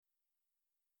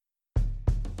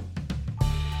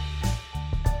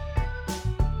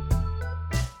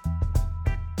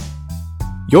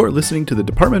You're listening to the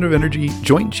Department of Energy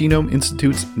Joint Genome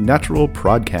Institute's Natural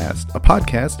Prodcast, a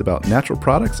podcast about natural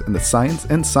products and the science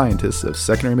and scientists of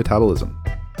secondary metabolism.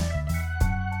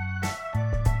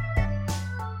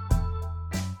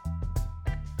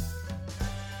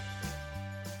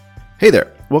 Hey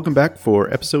there, welcome back for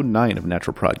episode 9 of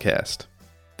Natural Prodcast.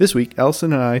 This week,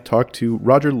 Allison and I talked to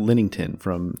Roger Linnington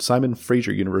from Simon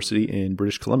Fraser University in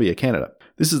British Columbia, Canada.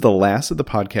 This is the last of the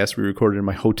podcasts we recorded in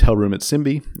my hotel room at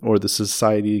SIMBI, or the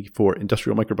Society for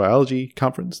Industrial Microbiology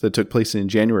conference that took place in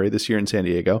January this year in San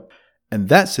Diego. And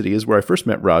that city is where I first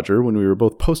met Roger when we were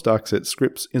both postdocs at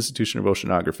Scripps Institution of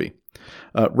Oceanography.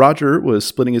 Roger was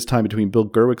splitting his time between Bill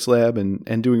Gerwick's lab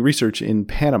and doing research in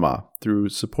Panama through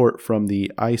support from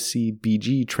the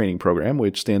ICBG training program,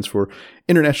 which stands for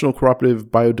International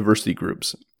Cooperative Biodiversity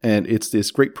Groups. And it's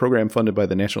this great program funded by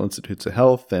the National Institutes of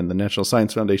Health and the National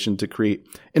Science Foundation to create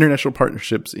international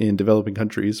partnerships in developing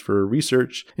countries for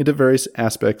research into various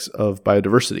aspects of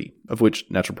biodiversity, of which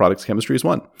natural products chemistry is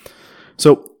one.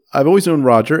 So I've always known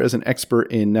Roger as an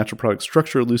expert in natural product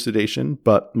structure elucidation,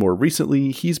 but more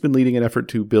recently, he's been leading an effort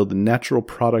to build the Natural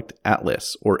Product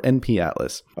Atlas, or NP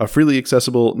Atlas, a freely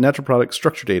accessible natural product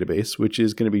structure database, which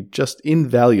is going to be just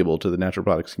invaluable to the natural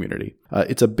products community.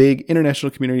 It's a big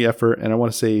international community effort, and I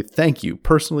want to say thank you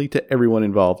personally to everyone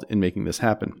involved in making this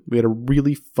happen. We had a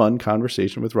really fun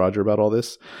conversation with Roger about all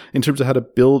this in terms of how to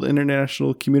build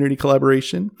international community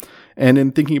collaboration, and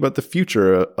in thinking about the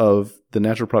future of the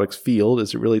natural products field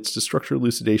as it relates to structure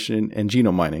elucidation and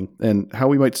genome mining, and how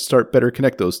we might start better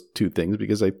connect those two things,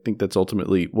 because I think that's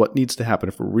ultimately what needs to happen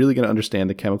if we're really going to understand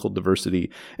the chemical diversity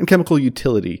and chemical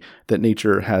utility that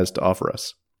nature has to offer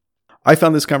us. I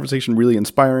found this conversation really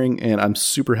inspiring, and I'm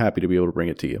super happy to be able to bring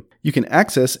it to you. You can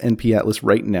access NP Atlas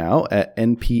right now at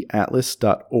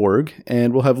npatlas.org,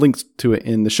 and we'll have links to it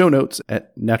in the show notes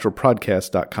at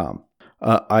naturalprodcast.com.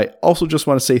 I also just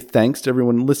want to say thanks to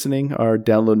everyone listening. Our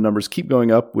download numbers keep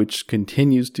going up, which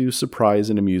continues to surprise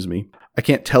and amuse me. I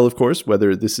can't tell, of course,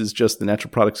 whether this is just the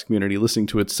natural products community listening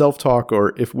to itself talk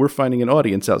or if we're finding an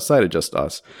audience outside of just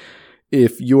us.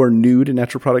 If you're new to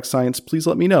natural product science, please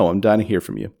let me know. I'm dying to hear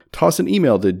from you. Toss an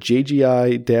email to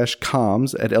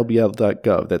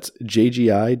jgi-comms@lbl.gov. That's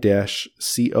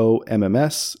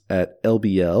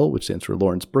jgi-comms@lbl, which stands for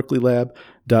Lawrence Berkeley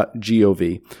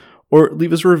Lab.gov. Or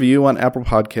leave us a review on Apple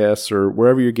Podcasts or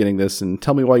wherever you're getting this and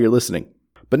tell me why you're listening.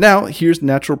 But now, here's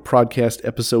Natural Prodcast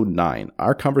Episode 9,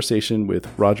 our conversation with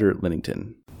Roger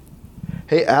Linnington.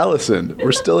 Hey, Allison,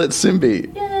 we're still at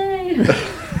SIMBI. Yay!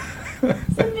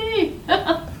 SIMBI!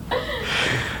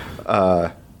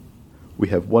 We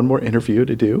have one more interview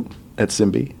to do at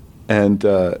SIMBI, and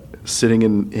sitting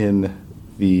in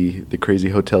the crazy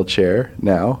hotel chair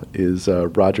now is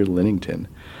Roger Linnington.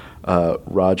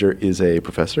 Roger is a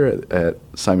professor at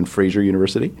Simon Fraser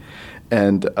University,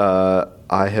 and I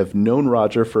have known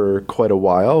Roger for quite a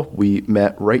while. We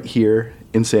met right here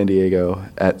in San Diego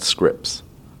at Scripps.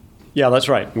 Yeah, that's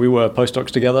right. We were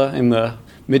postdocs together in the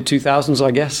mid-2000s,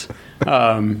 I guess.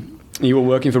 You were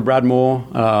working for Brad Moore.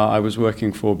 I was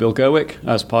working for Bill Gerwick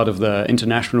as part of the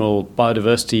International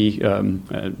Biodiversity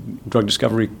Drug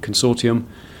Discovery Consortium,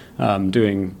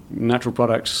 doing natural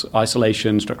products,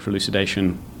 isolation, structural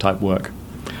elucidation type work.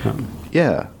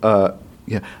 Yeah,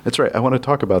 that's right. I want to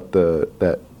talk about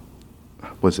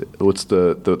what's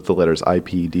the letters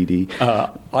IPDD?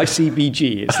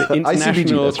 ICBG. It's the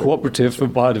International Cooperative for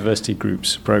Biodiversity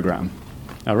Groups program.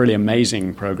 A really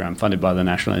amazing program funded by the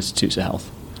National Institutes of Health.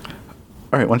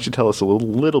 All right, why don't you tell us a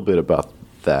little bit about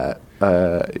that?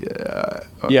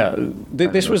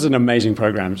 This was an amazing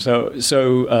program. So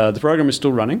the program is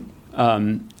still running,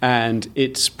 and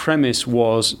its premise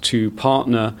was to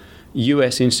partner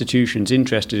U.S. institutions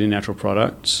interested in natural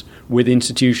products with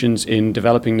institutions in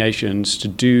developing nations to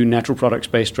do natural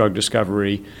products-based drug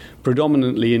discovery,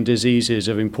 predominantly in diseases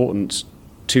of importance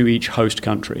to each host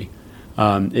country.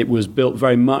 It was built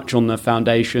very much on the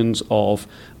foundations of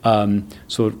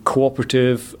sort of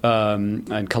cooperative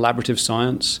and collaborative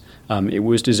science. It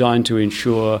was designed to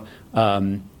ensure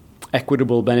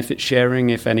equitable benefit sharing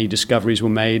if any discoveries were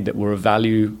made that were of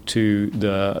value to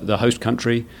the host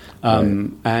country.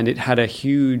 And it had a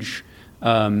huge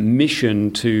mission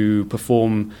to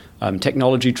perform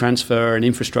technology transfer and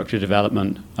infrastructure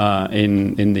development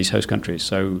in these host countries.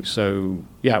 So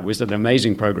it was an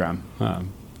amazing program.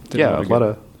 Yeah, a lot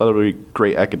of really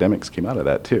great academics came out of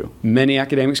that too. Many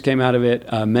academics came out of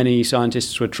it. Many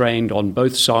scientists were trained on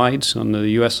both sides, on the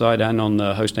U.S. side and on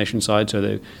the host nation side.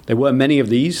 So there were many of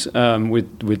these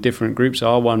with different groups.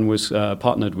 Our one was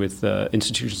partnered with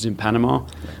institutions in Panama.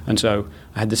 And so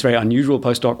I had this very unusual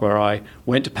postdoc where I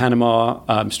went to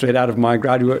Panama straight out of my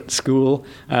graduate school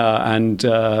and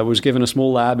was given a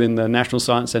small lab in the National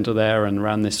Science Center there and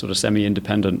ran this sort of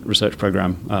semi-independent research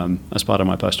program as part of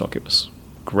my postdoc. It was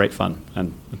great fun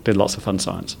and did lots of fun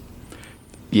science.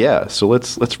 Yeah, so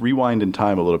let's rewind in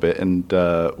time a little bit. And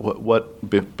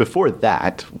before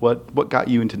that, what got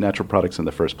you into natural products in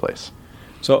the first place?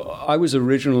 So I was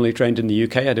originally trained in the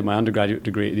UK. I did my undergraduate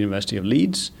degree at the University of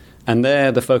Leeds. And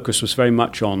there the focus was very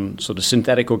much on sort of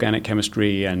synthetic organic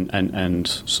chemistry and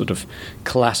sort of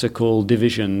classical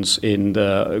divisions in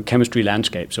the chemistry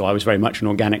landscape. So I was very much an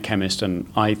organic chemist,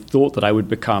 and I thought that I would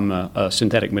become a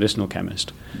synthetic medicinal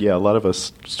chemist. Yeah, a lot of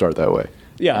us start that way.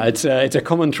 Yeah, it's a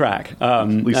common track. At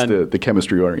least the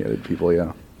chemistry-oriented people,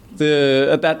 yeah.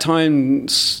 At that time,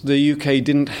 the UK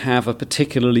didn't have a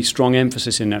particularly strong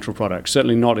emphasis in natural products,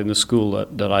 certainly not in the school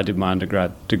that I did my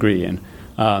undergrad degree in.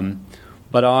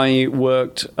 But I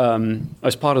worked,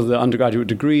 as part of the undergraduate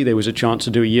degree, there was a chance to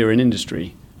do a year in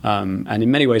industry. And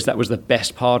in many ways, that was the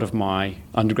best part of my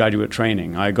undergraduate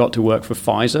training. I got to work for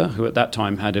Pfizer, who at that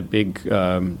time had a big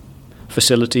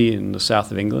facility in the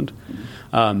south of England.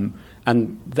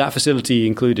 And that facility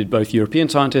included both European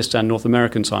scientists and North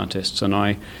American scientists. And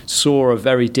I saw a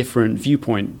very different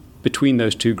viewpoint between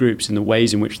those two groups in the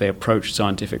ways in which they approached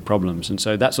scientific problems. And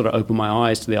so that sort of opened my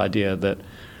eyes to the idea that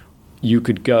you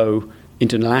could go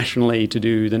internationally to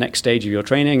do the next stage of your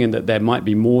training, and that there might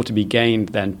be more to be gained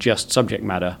than just subject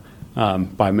matter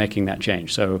by making that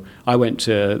change. So I went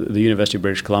to the University of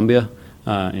British Columbia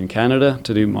in Canada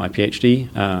to do my PhD,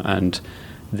 and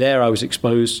there I was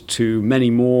exposed to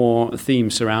many more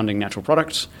themes surrounding natural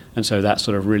products, and so that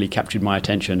sort of really captured my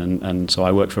attention, and so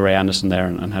I worked for Ray Anderson there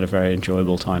and had a very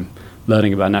enjoyable time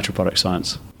learning about natural product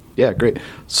science. Yeah, great.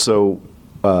 So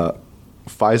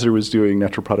Pfizer was doing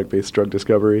natural product-based drug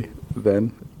discovery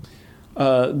then?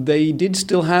 They did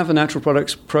still have a natural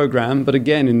products program, but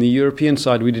again, in the European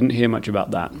side, we didn't hear much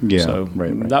about that. Yeah, so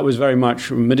right. That was very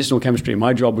much medicinal chemistry.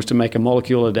 My job was to make a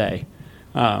molecule a day.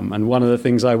 And one of the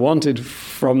things I wanted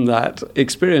from that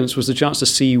experience was the chance to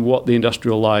see what the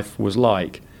industrial life was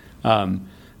like.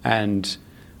 And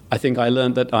I think I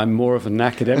learned that I'm more of an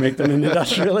academic than an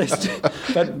industrialist,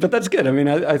 but that's good. I mean,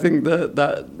 I think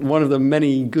that one of the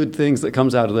many good things that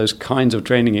comes out of those kinds of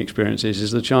training experiences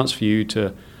is the chance for you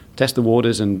to test the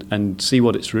waters and see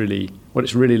what it's really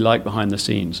like behind the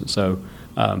scenes. And so,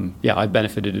 I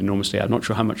benefited enormously. I'm not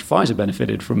sure how much Pfizer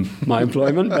benefited from my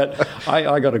employment, but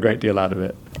I got a great deal out of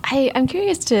it. I'm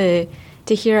curious to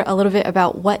hear a little bit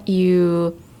about what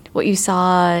you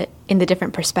saw in the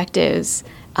different perspectives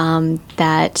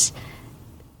that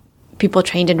people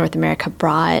trained in North America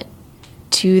brought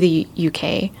to the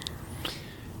UK.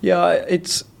 Yeah,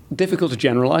 it's difficult to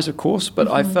generalize, of course, but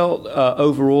I felt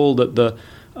overall that the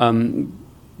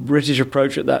British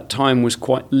approach at that time was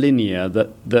quite linear,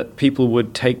 that people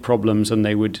would take problems and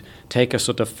they would take a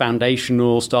sort of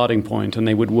foundational starting point and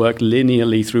they would work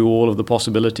linearly through all of the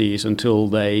possibilities until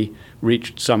they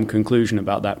reached some conclusion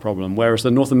about that problem. Whereas the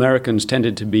North Americans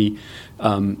tended to be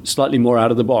slightly more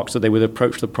out of the box, that they would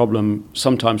approach the problem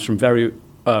sometimes from very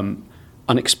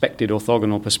unexpected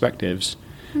orthogonal perspectives.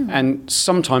 And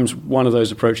sometimes one of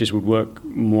those approaches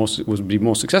would be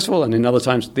more successful, and in other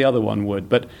times the other one would.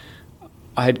 But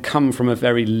I had come from a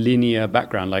very linear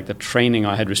background, like the training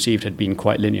I had received had been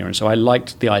quite linear. And so I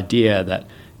liked the idea that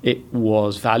it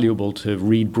was valuable to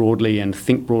read broadly and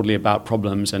think broadly about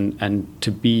problems and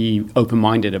to be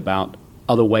open-minded about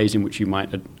other ways in which you might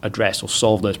address or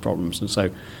solve those problems. And so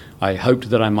I hoped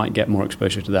that I might get more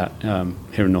exposure to that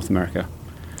here in North America.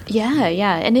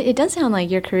 Yeah. And it does sound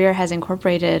like your career has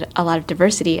incorporated a lot of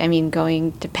diversity. I mean,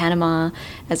 going to Panama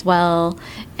as well,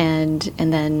 and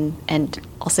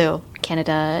also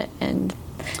Canada and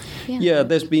yeah,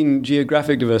 there's been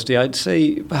geographic diversity. I'd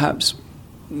say perhaps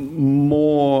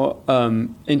more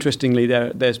interestingly,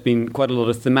 there's been quite a lot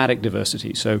of thematic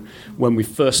diversity. So when we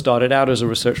first started out as a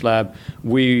research lab,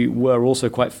 we were also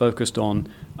quite focused on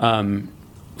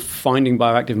finding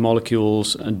bioactive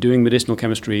molecules and doing medicinal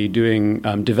chemistry, doing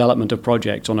development of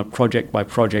projects on a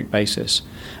project-by-project basis.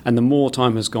 And the more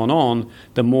time has gone on,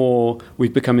 the more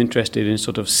we've become interested in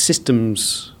sort of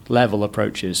systems-level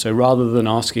approaches. So rather than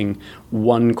asking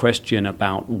one question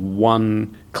about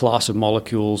one class of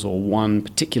molecules or one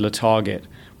particular target,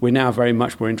 we're now very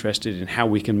much more interested in how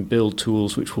we can build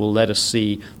tools which will let us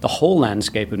see the whole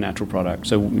landscape of natural products.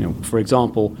 So, for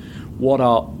example, what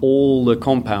are all the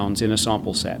compounds in a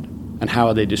sample set, and how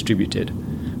are they distributed?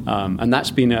 And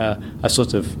that's been a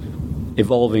sort of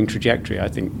evolving trajectory. I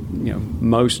think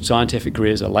most scientific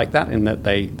careers are like that, in that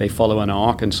they follow an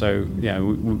arc, and so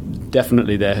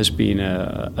definitely there has been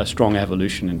a strong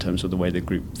evolution in terms of the way the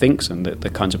group thinks and the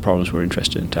kinds of problems we're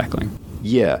interested in tackling.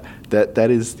 Yeah,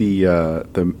 that is the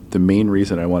main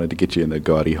reason I wanted to get you in the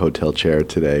gaudy hotel chair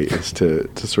today, is to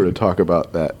sort of talk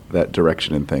about that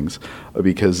direction and things,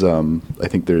 because I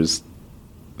think there's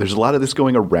a lot of this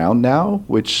going around now,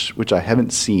 which I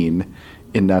haven't seen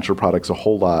in natural products a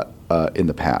whole lot in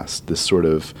the past. This sort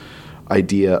of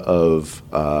idea of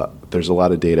there's a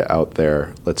lot of data out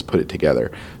there, let's put it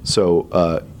together.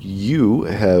 So you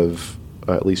have,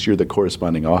 at least you're the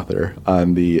corresponding author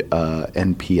on the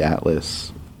NP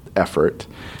Atlas effort.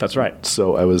 That's right.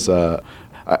 So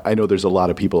I know there's a lot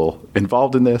of people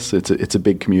involved in this. It's a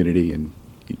big community, and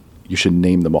you should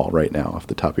name them all right now off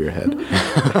the top of your head.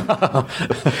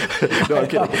 No, I'm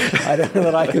kidding. I don't know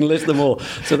that I can list them all.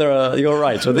 So you're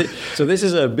right. So this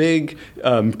is a big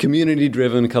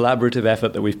community-driven collaborative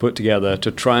effort that we've put together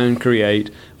to try and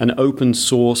create an open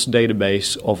source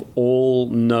database of all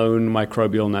known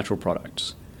microbial natural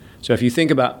products. So if you think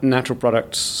about natural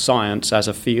products science as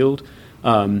a field,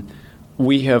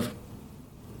 we have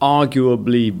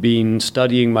arguably been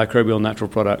studying microbial natural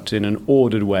products in an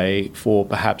ordered way for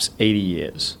perhaps 80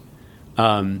 years.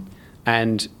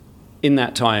 And in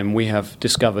that time, we have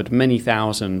discovered many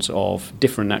thousands of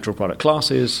different natural product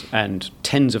classes and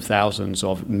tens of thousands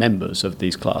of members of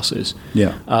these classes.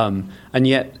 Yeah. And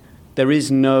yet, there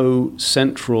is no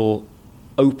central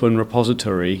open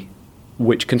repository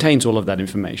which contains all of that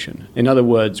information. In other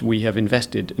words, we have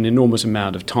invested an enormous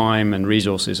amount of time and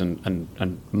resources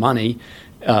and money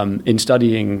in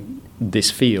studying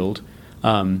this field,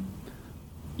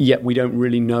 yet we don't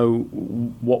really know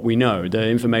what we know. The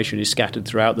information is scattered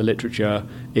throughout the literature.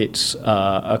 It's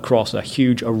across a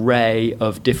huge array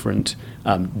of different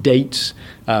dates,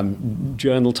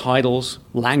 journal titles,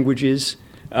 languages,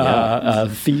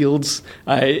 fields.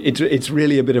 It's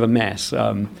really a bit of a mess.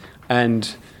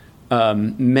 And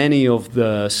many of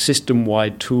the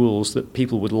system-wide tools that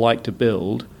people would like to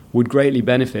build would greatly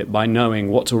benefit by knowing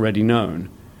what's already known.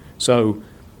 So,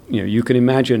 you can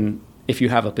imagine if you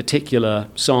have a particular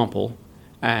sample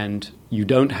and you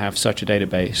don't have such a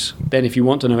database, then if you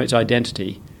want to know its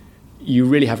identity, you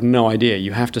really have no idea.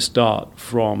 You have to start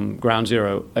from ground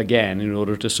zero again in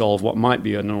order to solve what might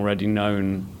be an already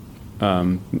known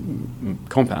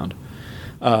compound.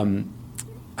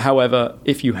 However,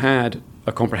 if you had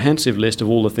a comprehensive list of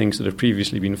all the things that have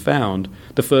previously been found,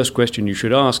 the first question you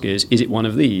should ask is it one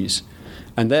of these?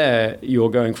 And there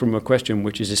you're going from a question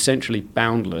which is essentially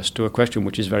boundless to a question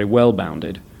which is very well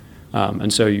bounded.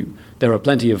 And so there are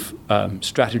plenty of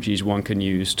strategies one can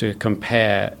use to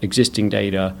compare existing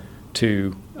data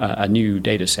to a new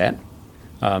data set.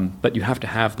 But you have to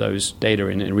have those data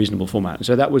in a reasonable format.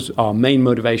 So that was our main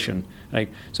motivation.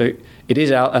 So it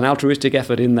is an altruistic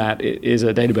effort in that it is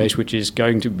a database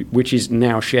which is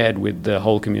now shared with the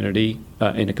whole community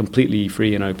in a completely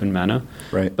free and open manner.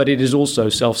 Right. But it is also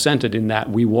self-centered in that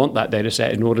we want that data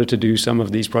set in order to do some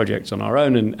of these projects on our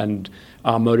own. And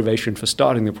our motivation for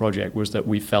starting the project was that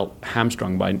we felt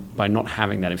hamstrung by not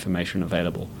having that information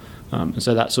available. And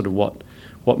so that's sort of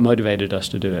what motivated us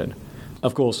to do it.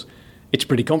 Of course, it's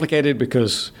pretty complicated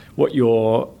because what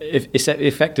you're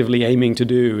effectively aiming to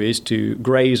do is to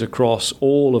graze across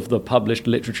all of the published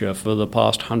literature for the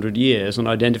past 100 years and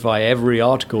identify every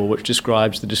article which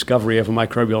describes the discovery of a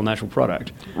microbial natural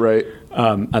product. Right.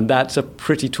 And that's a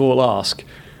pretty tall ask.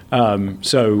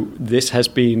 So this has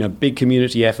been a big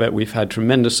community effort. We've had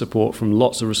tremendous support from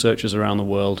lots of researchers around the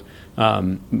world,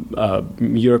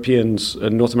 Europeans,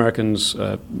 North Americans,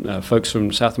 folks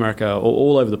from South America,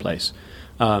 all over the place.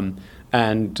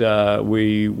 And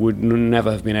we would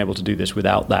never have been able to do this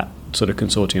without that sort of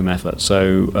consortium effort.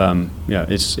 So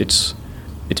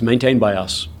it's maintained by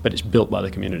us, but it's built by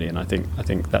the community, and I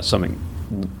think that's something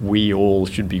we all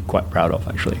should be quite proud of,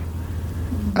 actually.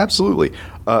 Absolutely.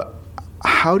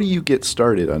 How do you get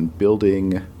started on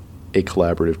building a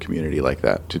collaborative community like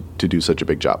that to do such a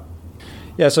big job?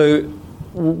 Yeah, so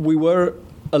we were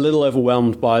a little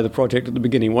overwhelmed by the project at the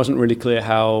beginning. It wasn't really clear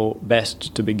how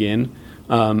best to begin.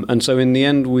 And so in the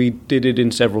end, we did it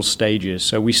in several stages.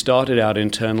 So we started out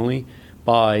internally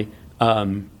by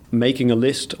making a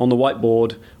list on the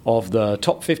whiteboard of the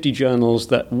top 50 journals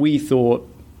that we thought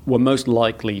were most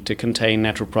likely to contain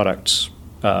natural products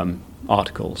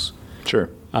articles. Sure.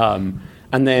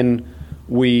 And then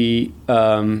we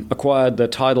acquired the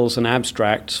titles and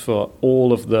abstracts for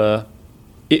all of the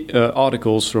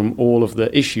articles from all of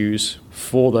the issues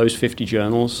for those 50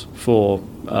 journals for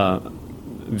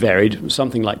varied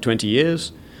something like 20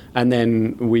 years. And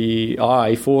then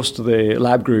I forced the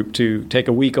lab group to take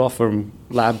a week off from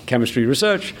lab chemistry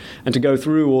research and to go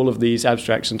through all of these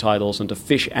abstracts and titles and to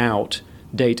fish out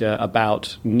data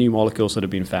about new molecules that have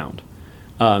been found.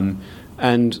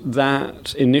 And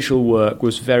that initial work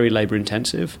was very labor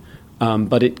intensive,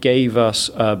 but it gave us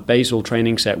a basal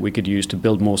training set we could use to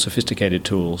build more sophisticated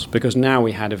tools, because now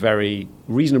we had a very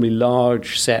reasonably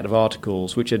large set of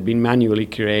articles which had been manually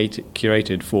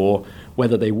curated for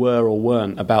whether they were or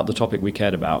weren't about the topic we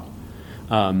cared about.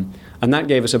 And that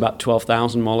gave us about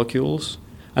 12,000 molecules,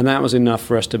 and that was enough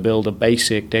for us to build a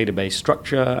basic database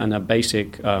structure and a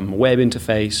basic web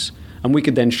interface, and we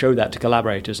could then show that to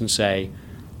collaborators and say,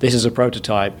 this is a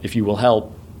prototype, if you will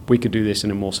help, we could do this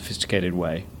in a more sophisticated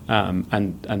way.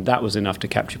 And that was enough to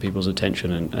capture people's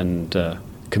attention and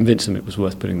convince them it was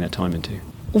worth putting their time into.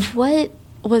 What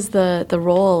was the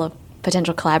role of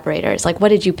potential collaborators? Like, what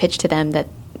did you pitch to them that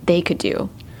they could do?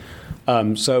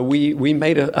 So we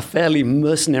made a fairly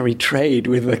mercenary trade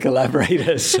with the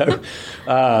collaborators. So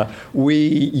we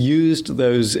used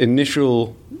those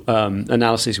initial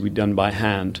analyses we'd done by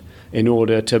hand in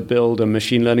order to build a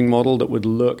machine learning model that would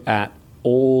look at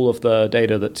all of the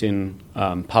data that's in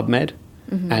PubMed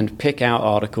and pick out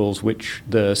articles which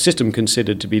the system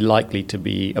considered to be likely to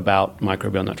be about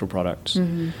microbial natural products.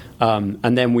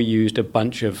 And then we used a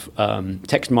bunch of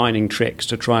text mining tricks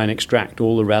to try and extract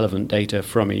all the relevant data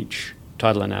from each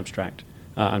title and abstract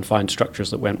and find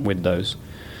structures that went with those.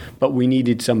 But we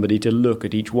needed somebody to look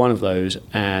at each one of those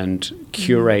and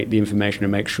curate the information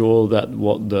and make sure that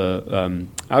what the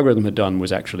algorithm had done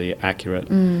was actually accurate.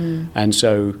 And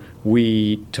so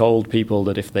we told people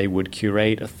that if they would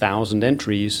curate 1,000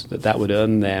 entries, that would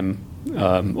earn them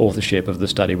authorship of the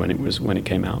study when it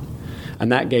came out.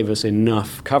 And that gave us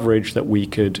enough coverage that we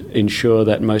could ensure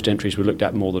that most entries were looked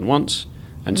at more than once.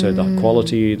 And so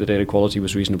the data quality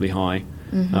was reasonably high.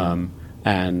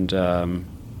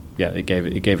 It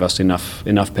gave us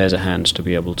enough pairs of hands to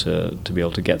be able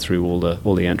to get through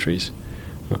all the entries.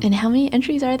 And how many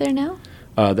entries are there now?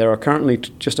 There are currently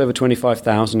just over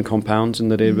 25,000 compounds in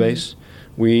the database.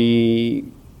 We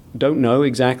don't know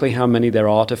exactly how many there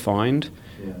are to find.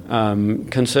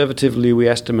 Conservatively, we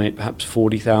estimate perhaps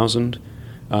 40,000.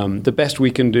 The best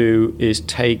we can do is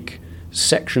take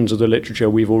sections of the literature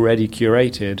we've already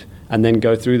curated and then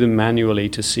go through them manually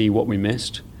to see what we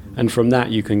missed. And from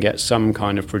that, you can get some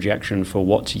kind of projection for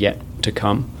what's yet to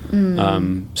come.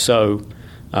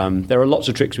 There are lots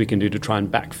of tricks we can do to try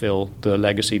and backfill the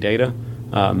legacy data.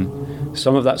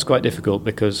 Some of that's quite difficult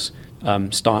because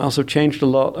styles have changed a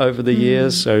lot over the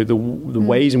years, so the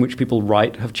ways in which people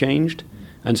write have changed.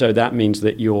 And so that means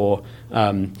that your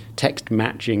text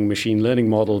matching machine learning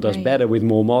model does better with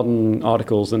more modern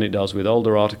articles than it does with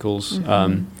older articles.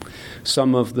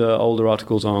 Some of the older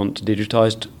articles aren't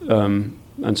digitized,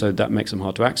 and so that makes them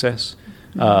hard to access.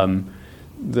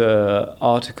 The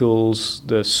articles,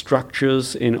 the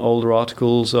structures in older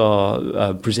articles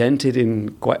are presented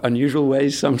in quite unusual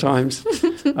ways sometimes.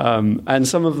 And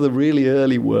some of the really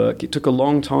early work, it took a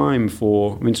long time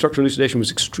structural elucidation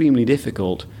was extremely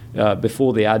difficult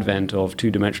before the advent of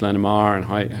two-dimensional NMR and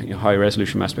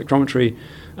high-resolution mass spectrometry.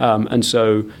 And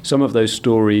so some of those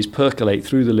stories percolate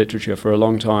through the literature for a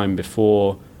long time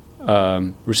before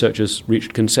researchers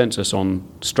reached consensus on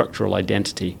structural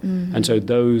identity. And so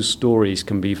those stories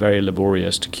can be very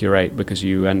laborious to curate because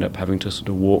you end up having to sort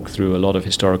of walk through a lot of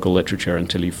historical literature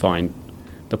until you find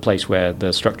the place where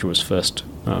the structure was first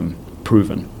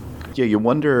proven. Yeah, you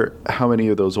wonder how many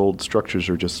of those old structures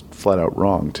are just flat out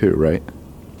wrong too, right?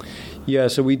 Yeah,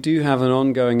 so we do have an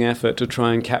ongoing effort to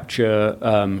try and capture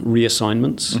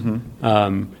reassignments.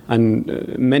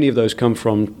 And many of those come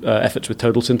from efforts with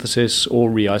total synthesis or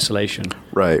re-isolation.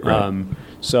 Right.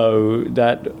 So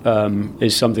that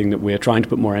is something that we're trying to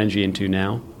put more energy into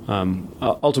now.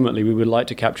 Ultimately, we would like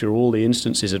to capture all the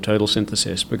instances of total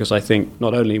synthesis because I think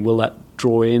not only will that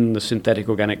draw in the synthetic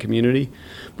organic community,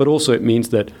 but also it means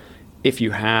that if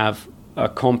you have a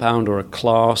compound or a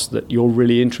class that you're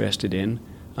really interested in,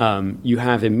 you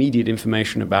have immediate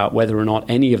information about whether or not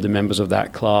any of the members of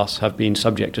that class have been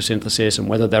subject to synthesis and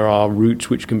whether there are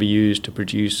routes which can be used to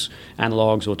produce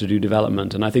analogs or to do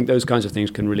development. And I think those kinds of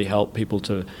things can really help people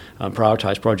to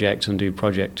prioritize projects and do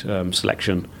project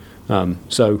selection.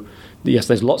 So, yes,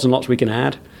 there's lots and lots we can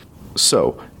add.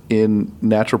 So, in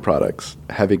natural products,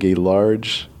 having a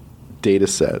large data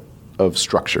set of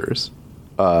structures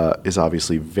is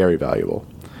obviously very valuable.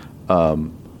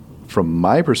 From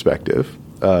my perspective,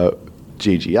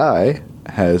 JGI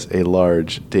has a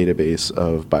large database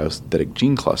of biosynthetic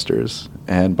gene clusters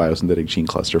and biosynthetic gene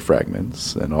cluster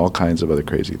fragments and all kinds of other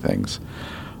crazy things.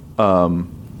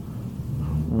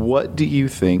 What do you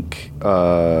think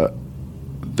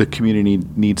the community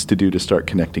needs to do to start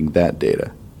connecting that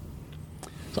data?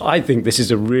 So I think this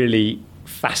is a really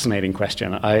fascinating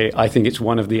question. I think it's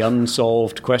one of the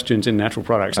unsolved questions in natural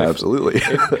products. Absolutely.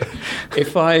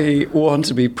 If I want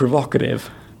to be provocative,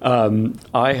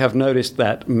 I have noticed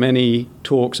that many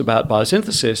talks about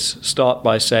biosynthesis start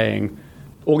by saying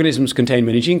organisms contain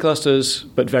many gene clusters,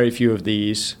 but very few of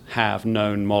these have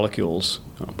known molecules.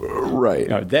 Right.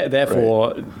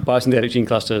 Therefore, biosynthetic gene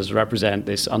clusters represent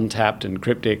this untapped and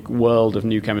cryptic world of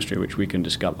new chemistry which we can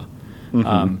discover.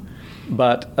 Mm-hmm.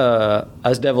 But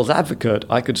as devil's advocate,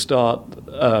 I could start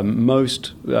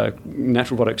most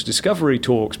natural products discovery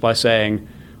talks by saying,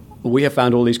 we have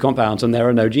found all these compounds and there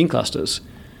are no gene clusters.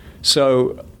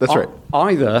 So that's right.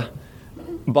 Either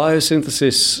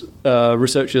biosynthesis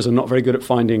researchers are not very good at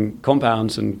finding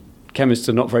compounds and chemists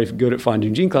are not very good at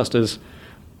finding gene clusters,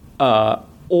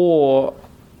 or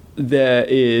there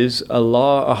is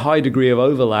a high degree of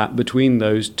overlap between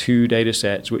those two data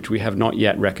sets which we have not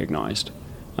yet recognized.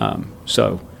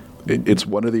 It's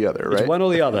one or the other, right? It's one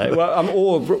or the other,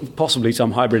 or possibly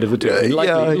some hybrid of the two.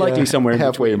 Likely somewhere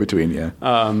halfway in between. Yeah.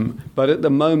 But at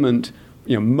the moment,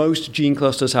 most gene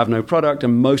clusters have no product,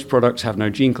 and most products have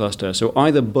no gene cluster. So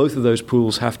either both of those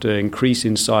pools have to increase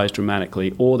in size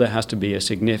dramatically, or there has to be a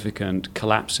significant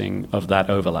collapsing of that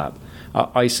overlap.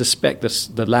 I suspect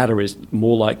the latter is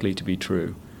more likely to be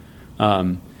true.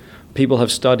 People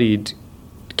have studied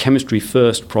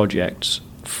chemistry-first projects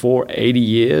for 80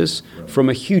 years from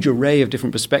a huge array of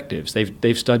different perspectives.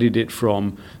 They've studied it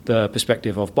from the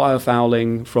perspective of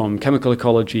biofouling, from chemical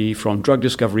ecology, from drug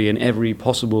discovery in every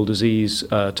possible disease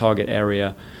target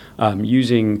area,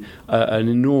 using an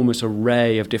enormous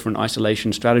array of different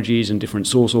isolation strategies and different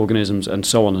source organisms and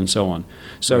so on and so on.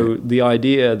 So the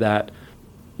idea that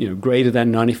greater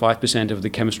than 95% of the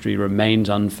chemistry remains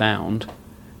unfound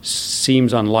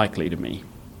seems unlikely to me.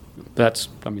 That's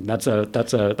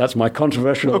my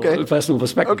controversial personal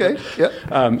perspective. Okay.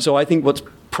 Yeah. So I think what's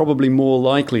probably more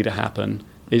likely to happen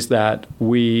is that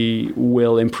we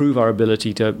will improve our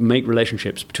ability to make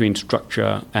relationships between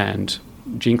structure and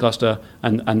gene cluster,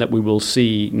 and that we will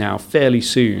see now fairly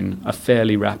soon a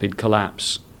fairly rapid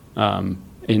collapse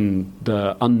in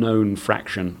the unknown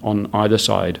fraction on either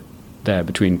side there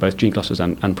between both gene clusters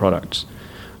and products.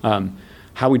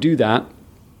 How we do that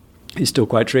is still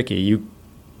quite tricky. You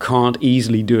can't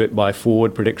easily do it by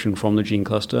forward prediction from the gene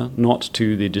cluster, not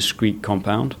to the discrete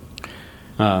compound.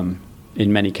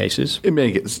 In many cases,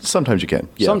 sometimes you can.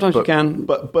 Yeah, sometimes you can,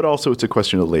 but also it's a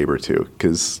question of labor too,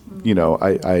 because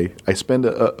I spend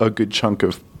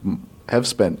have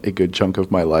spent a good chunk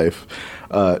of my life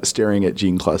staring at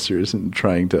gene clusters and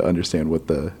trying to understand what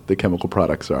the chemical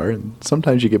products are, and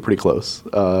sometimes you get pretty close,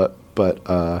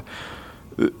 but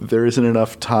there isn't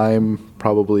enough time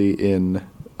probably in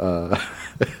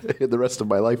the rest of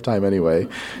my lifetime anyway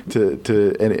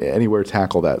to anywhere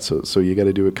tackle that. So you got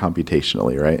to do it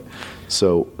computationally, right?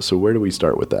 So where do we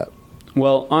start with that?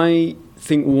 Well, I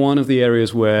think one of the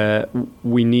areas where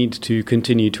we need to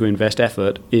continue to invest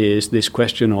effort is this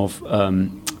question of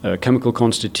chemical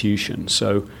constitution.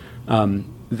 So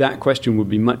that question would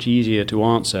be much easier to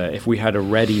answer if we had a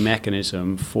ready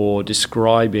mechanism for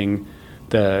describing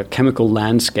the chemical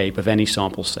landscape of any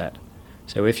sample set.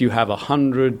 So if you have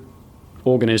 100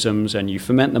 organisms and you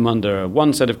ferment them under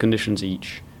one set of conditions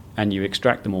each and you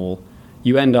extract them all,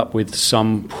 you end up with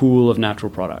some pool of natural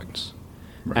products.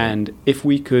 Right. And if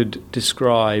we could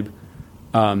describe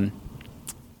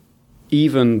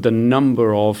even the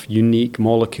number of unique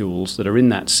molecules that are in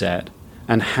that set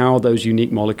and how those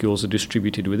unique molecules are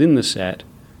distributed within the set,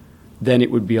 then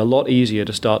it would be a lot easier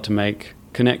to start to make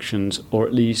connections, or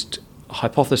at least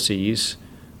hypotheses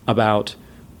about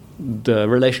the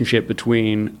relationship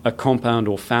between a compound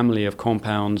or family of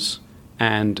compounds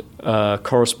and a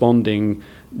corresponding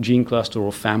gene cluster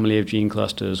or family of gene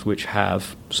clusters which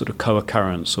have sort of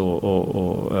co-occurrence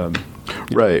or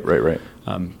right.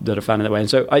 That are found in that way. And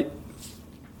so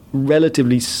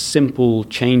relatively simple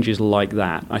changes like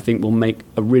that, I think, will make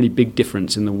a really big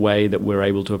difference in the way that we're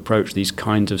able to approach these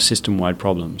kinds of system-wide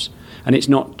problems. And it's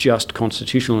not just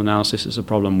constitutional analysis as a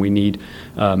problem. We need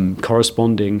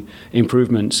corresponding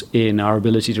improvements in our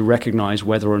ability to recognize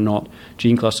whether or not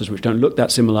gene clusters which don't look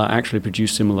that similar actually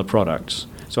produce similar products.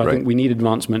 So I think we need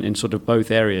advancement in sort of both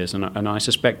areas, and I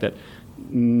suspect that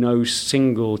no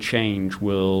single change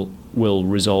will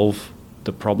resolve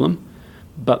the problem.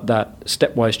 but that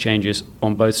stepwise changes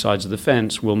on both sides of the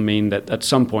fence will mean that at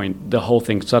some point the whole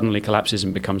thing suddenly collapses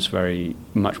and becomes very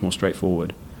much more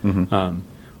straightforward.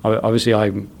 Obviously,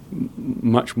 I'm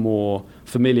much more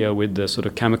familiar with the sort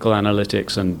of chemical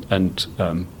analytics and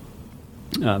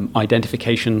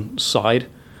identification side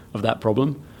of that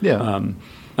problem.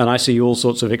 And I see all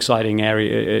sorts of exciting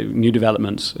new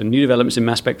developments in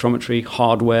mass spectrometry,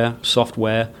 hardware,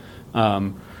 software,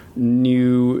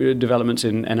 new developments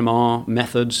in NMR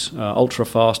methods,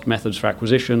 ultra-fast methods for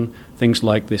acquisition, things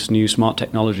like this new smart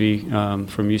technology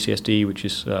from UCSD, which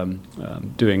is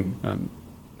doing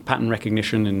pattern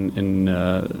recognition in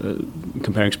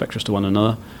comparing spectra to one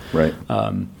another. Right.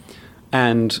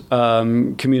 And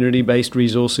community-based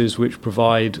resources which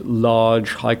provide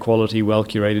large, high-quality,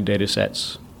 well-curated data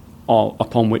sets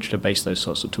upon which to base those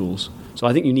sorts of tools. So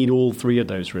I think you need all three of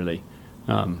those, really.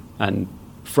 And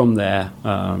from there,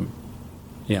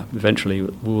 eventually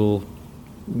we'll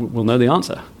know the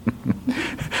answer.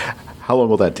 How long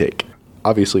will that take?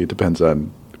 Obviously, it depends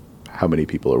on how many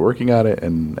people are working on it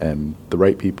and the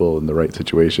right people in the right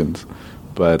situations.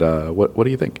 But what do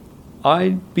you think?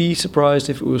 I'd be surprised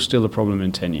if it was still a problem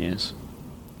in 10 years.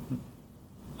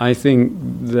 I think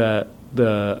that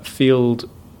the field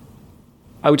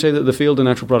of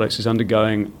natural products is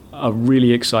undergoing a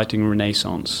really exciting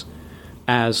renaissance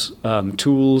as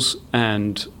tools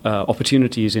and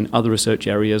opportunities in other research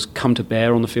areas come to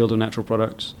bear on the field of natural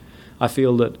products. I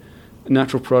feel that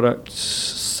natural products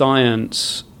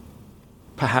science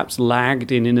perhaps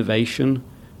lagged in innovation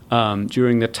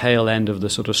during the tail end of the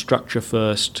sort of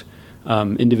structure-first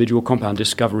individual compound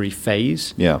discovery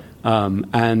phase.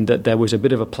 And that there was a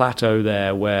bit of a plateau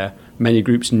there where many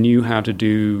groups knew how to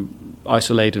do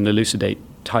isolate and elucidate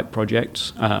type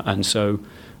projects. And so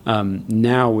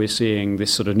now we're seeing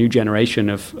this sort of new generation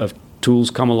of tools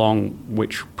come along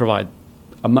which provide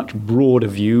a much broader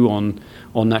view on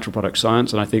natural product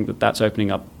science. And I think that that's opening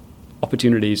up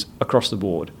opportunities across the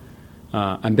board.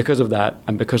 And because of that,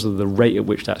 and because of the rate at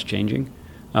which that's changing,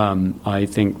 I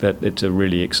think that it's a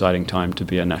really exciting time to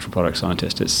be a natural product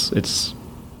scientist. It's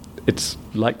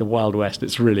like the Wild West.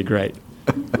 It's really great.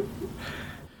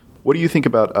 What do you think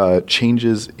about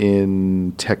changes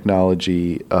in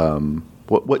technology?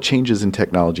 What changes in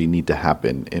technology need to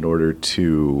happen in order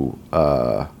to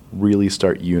really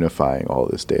start unifying all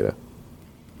this data?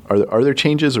 Are there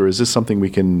changes, or is this something we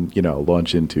can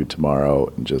launch into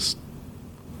tomorrow and just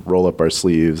roll up our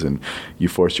sleeves and you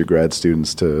force your grad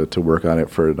students to work on it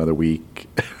for another week?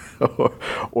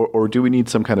 or do we need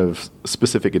some kind of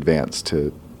specific advance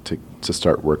to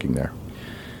start working there?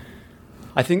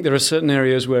 I think there are certain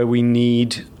areas where we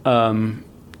need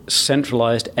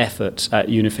centralized efforts at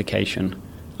unification.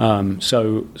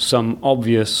 So some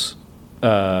obvious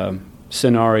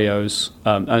scenarios,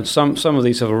 and some of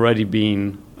these have already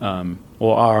been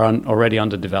or are already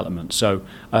under development. So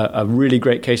a really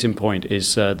great case in point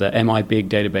is the MI-BIG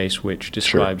database, which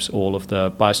describes all of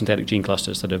the biosynthetic gene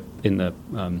clusters that are in the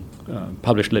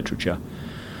published literature.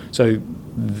 So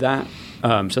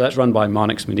that's run by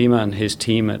Marnix Medema and his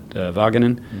team at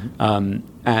Wageningen.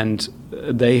 And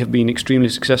they have been extremely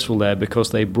successful there because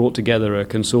they brought together a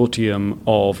consortium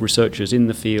of researchers in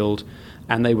the field,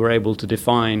 and they were able to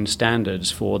define standards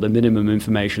for the minimum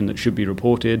information that should be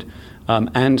reported,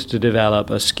 and to develop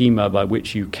a schema by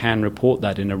which you can report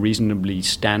that in a reasonably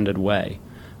standard way.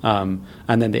 And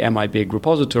then the MI-BIG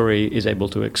repository is able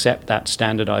to accept that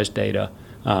standardized data,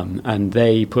 and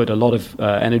they put a lot of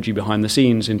energy behind the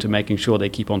scenes into making sure they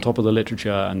keep on top of the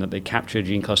literature and that they capture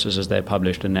gene clusters as they're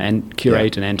published and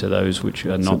curate and enter those which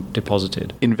are not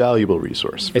deposited. Invaluable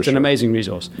resource. It's an amazing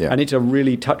resource. And it's a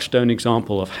really touchstone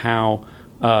example of how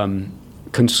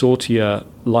consortia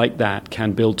like that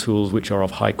can build tools which are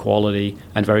of high quality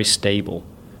and very stable.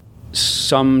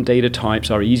 Some data types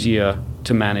are easier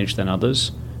to manage than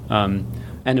others.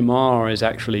 NMR is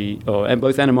actually,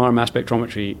 both NMR and mass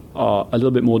spectrometry are a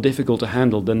little bit more difficult to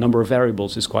handle. The number of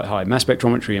variables is quite high. Mass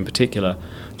spectrometry in particular,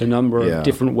 the number of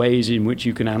different ways in which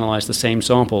you can analyze the same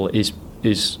sample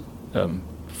is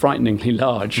frighteningly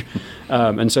large.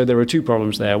 And so there are two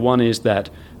problems there. One is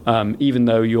that even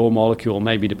though your molecule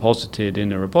may be deposited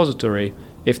in a repository,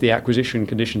 if the acquisition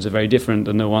conditions are very different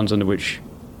than the ones under which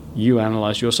you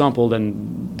analyze your sample,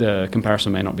 then the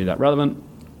comparison may not be that relevant.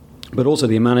 But also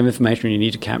the amount of information you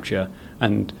need to capture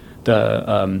and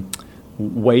the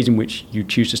ways in which you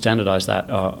choose to standardize that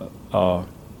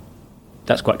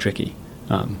that's quite tricky.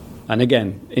 And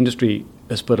again, industry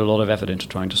has put a lot of effort into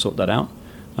trying to sort that out.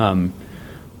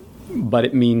 But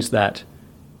it means that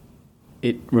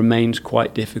it remains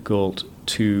quite difficult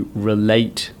to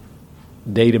relate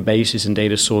databases and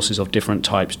data sources of different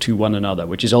types to one another,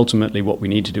 which is ultimately what we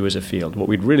need to do as a field. What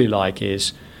we'd really like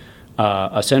is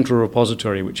a central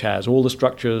repository which has all the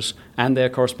structures and their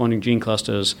corresponding gene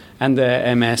clusters and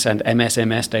their MS and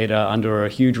MSMS data under a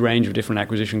huge range of different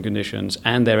acquisition conditions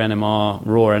and their NMR,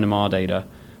 raw NMR data,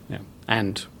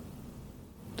 and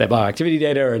their bioactivity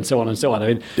data and so on and so on. I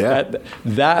mean,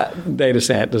 that data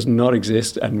set does not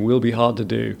exist and will be hard to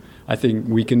do. I think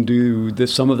we can do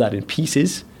some of that in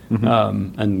pieces,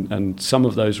 and some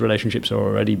of those relationships are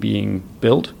already being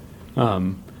built,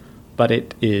 but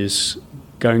it is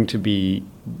going to be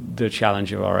the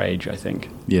challenge of our age, I think.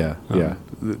 Yeah.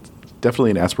 It's definitely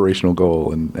an aspirational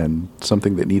goal and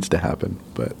something that needs to happen.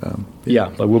 But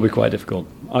but will be quite difficult.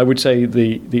 I would say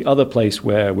the other place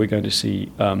where we're going to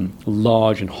see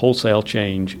large and wholesale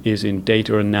change is in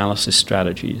data analysis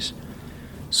strategies.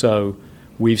 So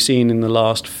we've seen in the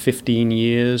last 15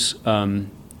 years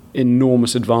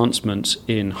enormous advancements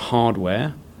in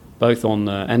hardware, both on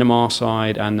the NMR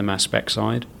side and the mass spec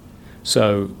side.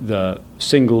 So the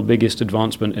single biggest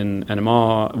advancement in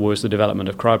NMR was the development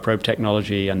of cryoprobe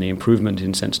technology and the improvement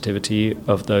in sensitivity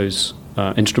of those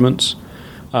instruments.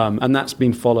 And that's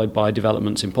been followed by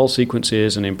developments in pulse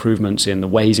sequences and improvements in the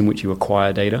ways in which you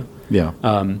acquire data. Yeah.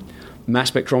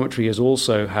 Mass spectrometry has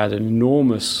also had an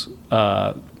enormous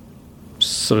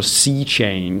sort of sea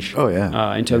change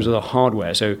in terms of the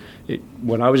hardware. So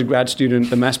when I was a grad student,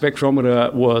 the mass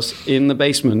spectrometer was in the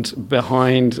basement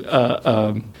behind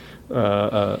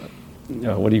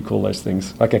what do you call those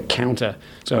things? Like a counter.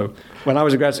 So when I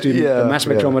was a grad student, the mass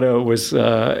spectrometer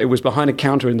was behind a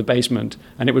counter in the basement,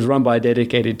 and it was run by a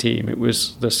dedicated team. It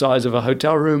was the size of a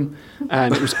hotel room,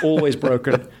 and it was always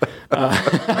broken.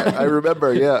 I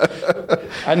remember, yeah.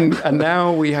 and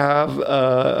now we have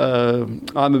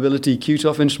our mobility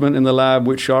QTOF instrument in the lab,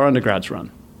 which our undergrads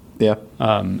run. Yeah.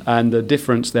 And the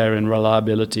difference there in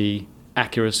reliability,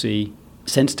 accuracy,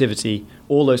 sensitivity,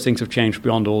 all those things have changed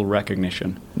beyond all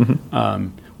recognition.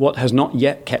 What has not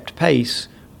yet kept pace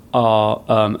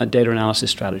are data analysis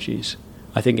strategies.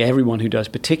 I think everyone who does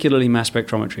particularly mass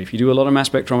spectrometry, if you do a lot of mass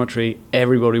spectrometry,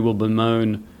 everybody will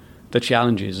bemoan the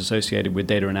challenges associated with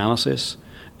data analysis,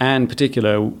 and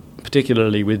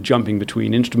particularly with jumping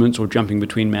between instruments or jumping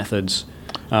between methods.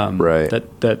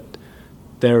 That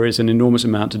there is an enormous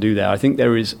amount to do there. I think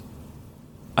there is.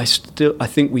 I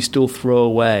think we still throw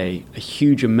away a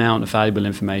huge amount of valuable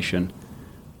information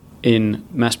in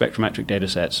mass spectrometric data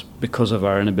sets because of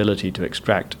our inability to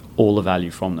extract all the value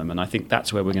from them. And I think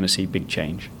that's where we're going to see big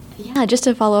change. Yeah, just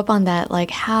to follow up on that,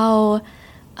 like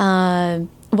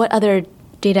what other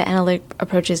data analytic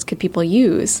approaches could people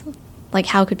use? Like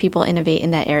how could people innovate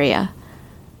in that area?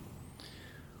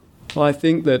 Well, I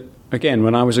think that, again,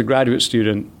 when I was a graduate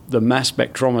student, the mass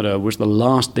spectrometer was the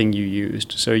last thing you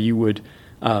used. So you would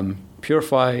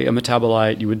purify a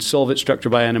metabolite, you would solve its structure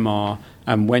by NMR,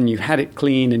 and when you had it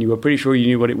clean and you were pretty sure you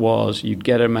knew what it was, you'd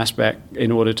get a mass spec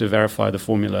in order to verify the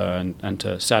formula and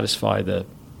to satisfy the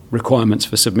requirements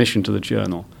for submission to the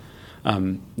journal.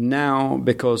 Now,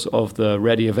 because of the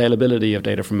ready availability of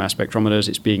data from mass spectrometers,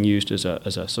 it's being used as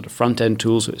a sort of front-end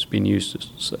tool, so it's being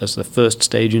used as the first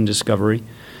stage in discovery.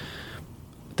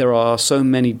 There are so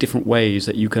many different ways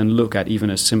that you can look at even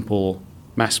a simple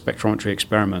mass spectrometry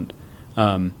experiment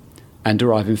and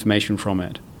derive information from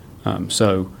it.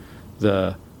 So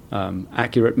the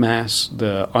accurate mass,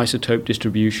 the isotope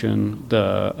distribution,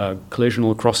 the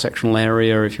collisional cross-sectional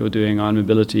area if you're doing ion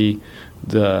mobility,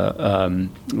 the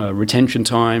retention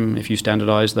time if you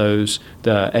standardize those,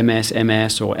 the MS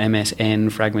or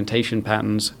MSN fragmentation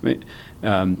patterns.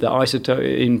 The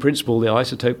isotope, in principle, the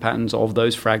isotope patterns of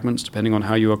those fragments, depending on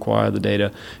how you acquire the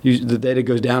data, the data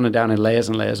goes down and down in layers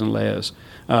and layers and layers.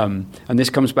 And this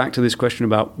comes back to this question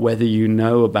about whether you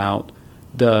know about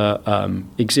the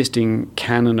existing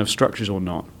canon of structures or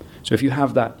not. So if you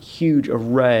have that huge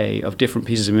array of different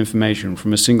pieces of information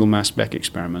from a single mass spec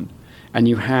experiment, and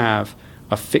you have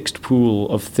a fixed pool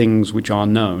of things which are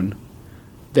known,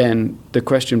 then the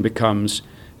question becomes,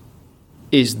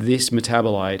 is this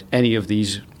metabolite any of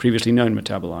these previously known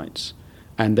metabolites?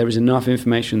 And there is enough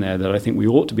information there that I think we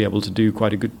ought to be able to do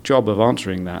quite a good job of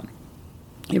answering that.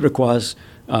 It requires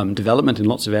development in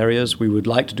lots of areas. We would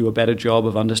like to do a better job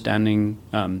of understanding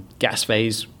gas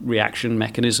phase reaction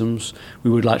mechanisms. We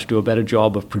would like to do a better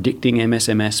job of predicting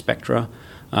MSMS spectra,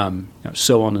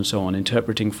 so on and so on,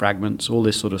 interpreting fragments, all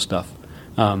this sort of stuff.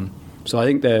 So I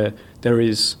think there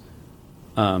is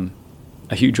a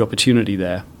huge opportunity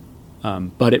there,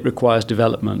 but it requires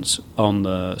developments on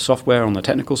the software, on the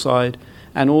technical side,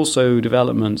 and also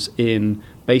developments in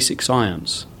basic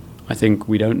science. I think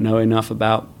we don't know enough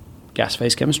about gas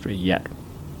phase chemistry yet.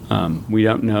 We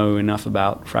don't know enough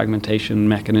about fragmentation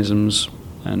mechanisms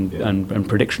and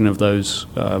prediction of those,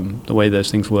 the way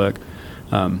those things work.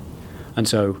 And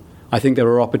so I think there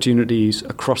are opportunities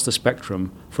across the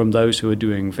spectrum from those who are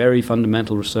doing very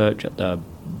fundamental research at the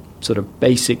sort of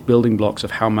basic building blocks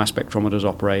of how mass spectrometers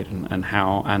operate and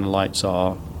how analytes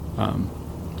are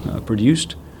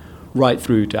produced, right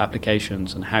through to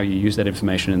applications and how you use that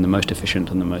information in the most efficient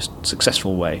and the most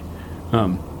successful way.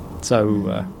 There's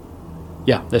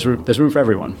room for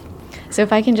everyone. So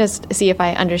if I can just see if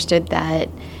I understood that,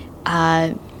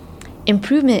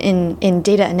 improvement in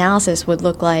data analysis would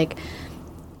look like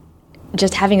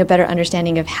just having a better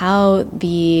understanding of how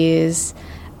these,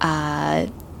 I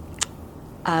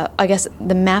guess,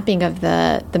 the mapping of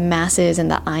the masses and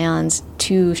the ions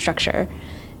to structure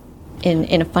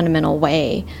in a fundamental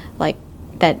way, like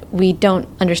that we don't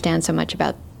understand so much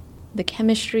about the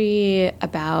chemistry,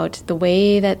 about the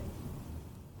way that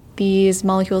these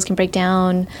molecules can break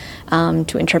down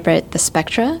to interpret the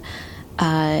spectra,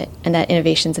 and that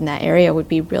innovations in that area would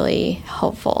be really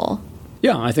helpful.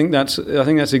 Yeah, I think that's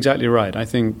exactly right. I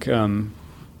think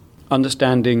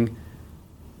understanding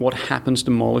what happens to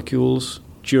molecules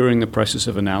during the process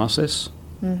of analysis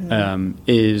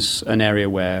is an area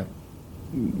where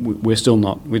we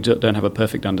don't have a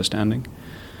perfect understanding.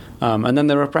 And then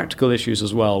there are practical issues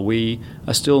as well. We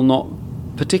are still not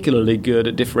particularly good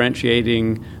at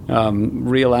differentiating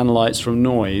real analytes from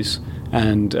noise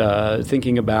and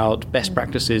thinking about best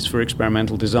practices for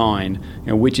experimental design.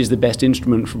 Which is the best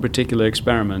instrument for a particular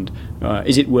experiment?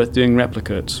 Is it worth doing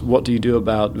replicates? What do you do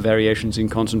about variations in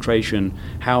concentration?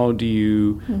 How do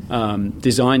you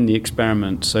design the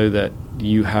experiment so that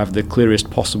you have the clearest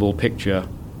possible picture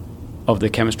of the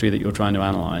chemistry that you're trying to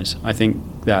analyze? I think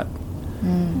that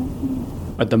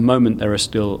at the moment there are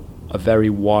still a very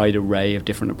wide array of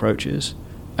different approaches,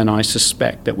 and I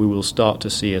suspect that we will start to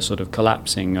see a sort of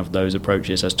collapsing of those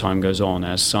approaches as time goes on,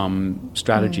 as some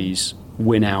strategies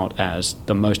win out as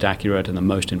the most accurate and the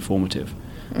most informative.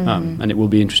 And it will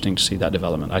be interesting to see that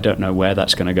development. I don't know where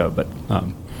that's going to go, but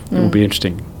it will be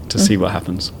interesting to see what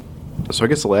happens. So I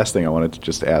guess the last thing I wanted to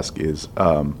just ask is,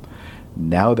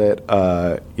 now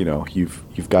that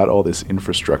you've got all this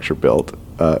infrastructure built,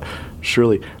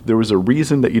 surely there was a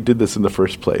reason that you did this in the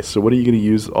first place. So what are you going to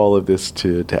use all of this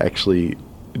to actually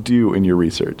do in your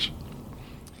research?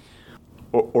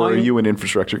 Or are you an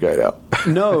infrastructure guy now?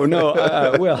 No.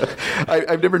 Well,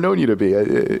 I've never known you to be.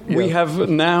 We have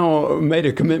now made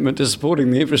a commitment to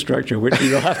supporting the infrastructure, which we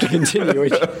will have to continue,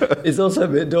 which is also a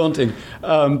bit daunting.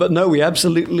 But no, we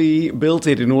absolutely built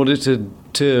it in order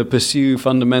to pursue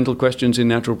fundamental questions in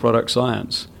natural product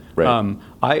science. Right.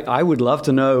 I would love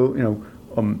to know,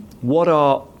 what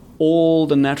are all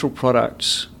the natural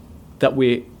products that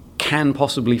we can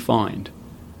possibly find?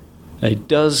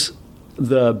 Does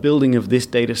the building of this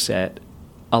data set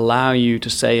allow you to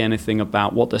say anything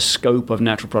about what the scope of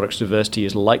natural products diversity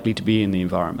is likely to be in the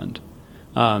environment?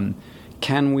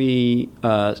 Can we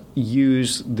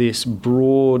use this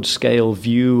broad-scale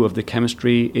view of the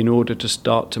chemistry in order to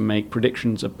start to make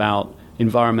predictions about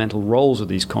environmental roles of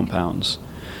these compounds?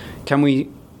 Can we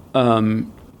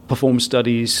perform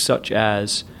studies such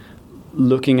as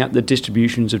looking at the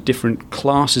distributions of different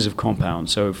classes of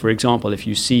compounds? So, for example, if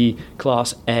you see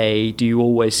class A, do you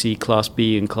always see class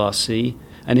B and class C?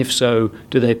 And if so,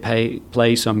 do they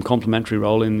play some complementary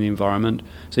role in the environment?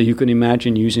 So you can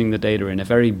imagine using the data in a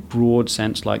very broad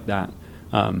sense like that.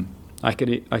 I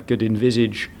could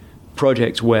envisage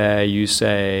projects where you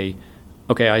say,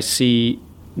 okay, I see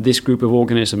this group of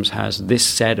organisms has this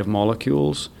set of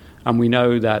molecules, and we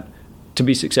know that to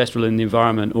be successful in the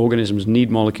environment, organisms need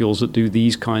molecules that do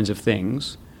these kinds of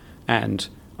things. And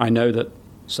I know that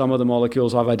some of the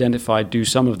molecules I've identified do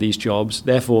some of these jobs.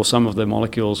 Therefore, some of the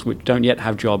molecules which don't yet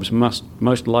have jobs must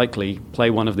most likely play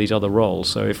one of these other roles.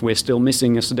 So if we're still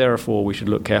missing a siderophore, we should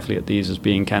look carefully at these as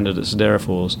being candidate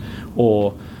siderophores,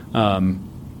 or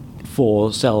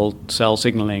for cell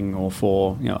signaling, or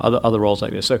for other roles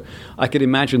like this. So I could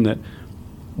imagine that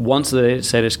once the data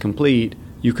set is complete,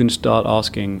 you can start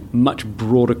asking much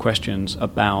broader questions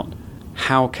about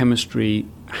how chemistry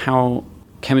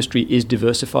is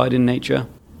diversified in nature,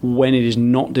 when it is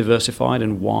not diversified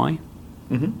and why,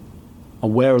 and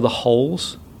where are the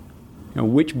holes,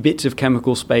 which bits of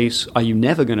chemical space are you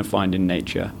never going to find in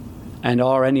nature, and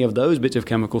are any of those bits of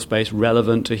chemical space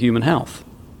relevant to human health?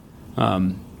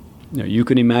 You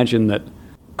can imagine that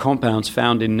compounds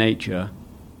found in nature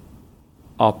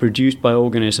are produced by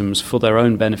organisms for their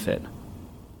own benefit.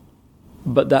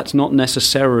 But that's not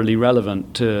necessarily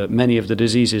relevant to many of the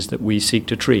diseases that we seek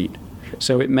to treat.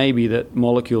 So it may be that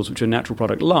molecules which are natural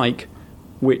product-like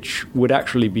which would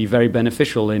actually be very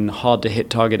beneficial in hard-to-hit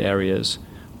target areas,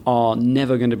 are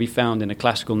never going to be found in a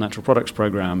classical natural products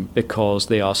program because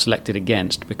they are selected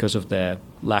against because of their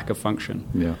lack of function.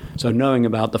 Yeah. So knowing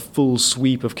about the full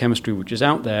sweep of chemistry which is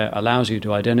out there allows you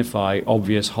to identify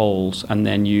obvious holes and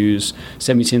then use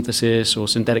semi-synthesis or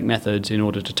synthetic methods in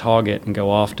order to target and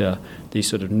go after these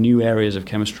sort of new areas of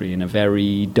chemistry in a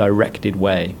very directed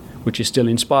way, which is still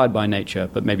inspired by nature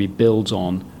but maybe builds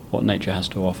on what nature has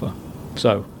to offer.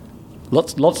 So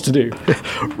Lots to do.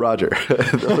 Roger.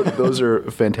 Those are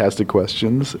fantastic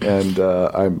questions, and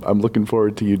I'm looking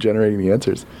forward to you generating the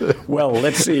answers. Well,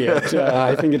 let's see.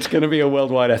 I think it's going to be a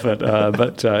worldwide effort,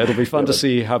 but it'll be fun to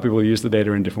see how people use the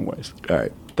data in different ways. All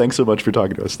right. Thanks so much for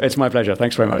talking to us. It's my pleasure.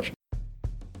 Thanks very much.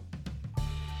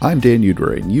 I'm Dan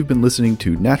Udry, and you've been listening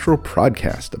to Natural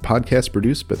Prodcast, a podcast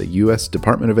produced by the U.S.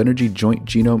 Department of Energy Joint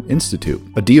Genome Institute,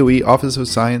 a DOE Office of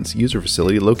Science user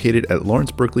facility located at Lawrence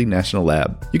Berkeley National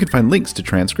Lab. You can find links to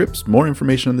transcripts, more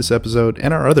information on this episode,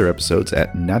 and our other episodes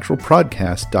at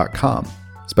naturalprodcast.com.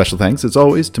 Special thanks, as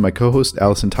always, to my co-host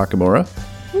Allison Takamura.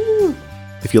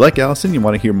 If you like Allison and you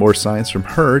want to hear more science from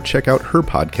her, check out her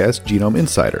podcast, Genome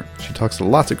Insider. She talks to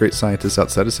lots of great scientists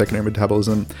outside of secondary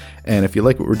metabolism, and if you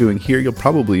like what we're doing here, you'll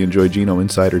probably enjoy Genome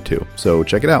Insider too, so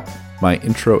check it out. My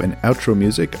intro and outro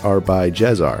music are by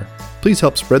Jazzar. Please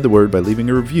help spread the word by leaving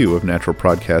a review of Natural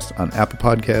Prodcast on Apple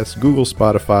Podcasts, Google,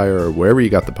 Spotify, or wherever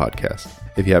you got the podcast.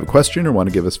 If you have a question or want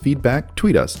to give us feedback,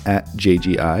 tweet us at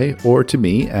JGI or to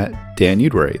me at Dan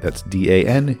Udry. That's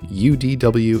DANUDWARY.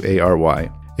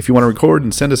 If you want to record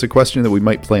and send us a question that we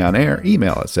might play on air,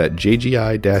 email us at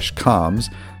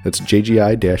jgi-comms, that's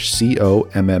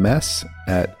jgi-comms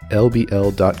at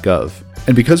lbl.gov.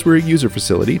 And because we're a user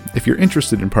facility, if you're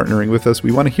interested in partnering with us,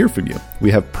 we want to hear from you. We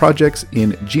have projects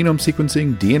in genome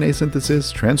sequencing, DNA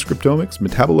synthesis, transcriptomics,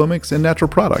 metabolomics, and natural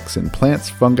products in plants,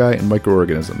 fungi, and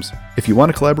microorganisms. If you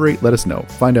want to collaborate, let us know.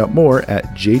 Find out more at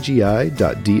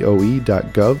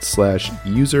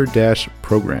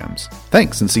jgi.doe.gov/user-programs.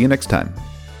 Thanks, and see you next time.